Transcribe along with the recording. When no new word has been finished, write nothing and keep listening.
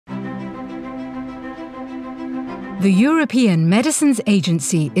The European Medicines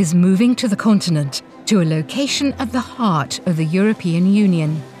Agency is moving to the continent, to a location at the heart of the European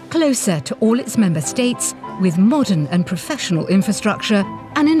Union, closer to all its member states, with modern and professional infrastructure,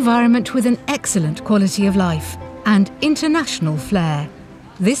 an environment with an excellent quality of life, and international flair.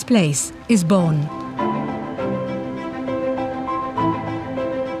 This place is Bonn.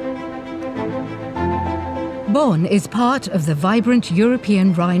 Bonn is part of the vibrant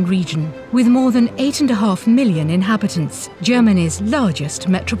European Rhine region, with more than 8.5 million inhabitants, Germany's largest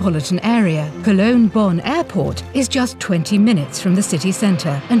metropolitan area. Cologne-Bonn Airport is just 20 minutes from the city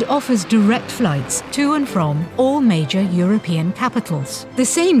centre and offers direct flights to and from all major European capitals. The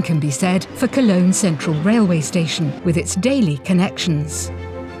same can be said for Cologne Central Railway Station, with its daily connections.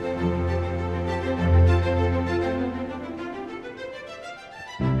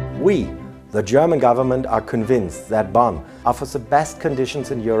 We, the German government, are convinced that Bonn offers the best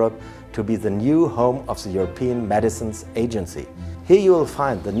conditions in Europe to be the new home of the European Medicines Agency. Here you will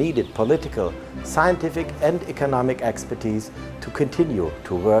find the needed political, scientific and economic expertise to continue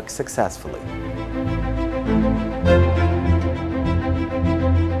to work successfully.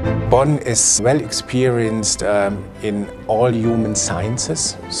 Bonn is well experienced in all human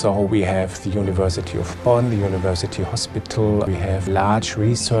sciences. So we have the University of Bonn, the University Hospital. We have large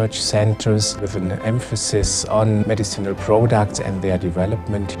research centers with an emphasis on medicinal products and their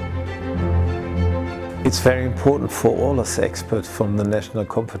development. It's very important for all us experts from the national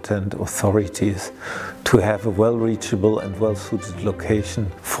competent authorities to have a well-reachable and well-suited location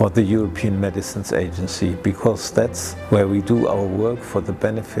for the European Medicines Agency, because that's where we do our work for the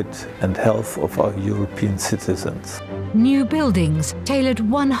benefit and health of our European citizens. New buildings, tailored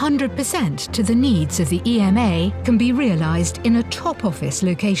 100% to the needs of the EMA, can be realised in a top office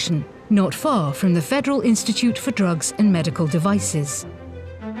location, not far from the Federal Institute for Drugs and Medical Devices.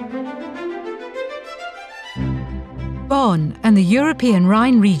 Bonn and the European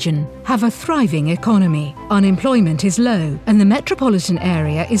Rhine region have a thriving economy. Unemployment is low, and the metropolitan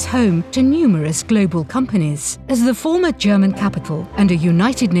area is home to numerous global companies. As the former German capital and a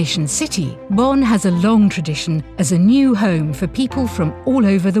United Nations city, Bonn has a long tradition as a new home for people from all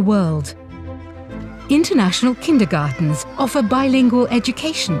over the world. International kindergartens offer bilingual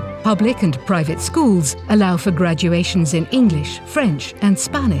education. Public and private schools allow for graduations in English, French and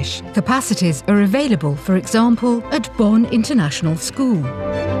Spanish. Capacities are available, for example, at Bonn International School.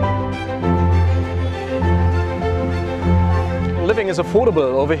 Living is affordable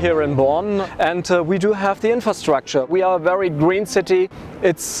over here in Bonn, and we do have the infrastructure. We are a very green city.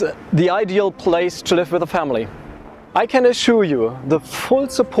 It's the ideal place to live with a family. I can assure you the full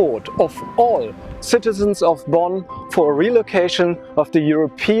support of all citizens of Bonn for a relocation of the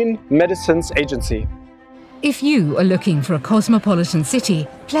European Medicines Agency. If you are looking for a cosmopolitan city,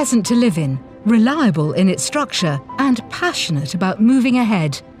 pleasant to live in, reliable in its structure, and passionate about moving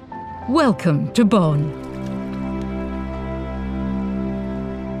ahead, welcome to Bonn.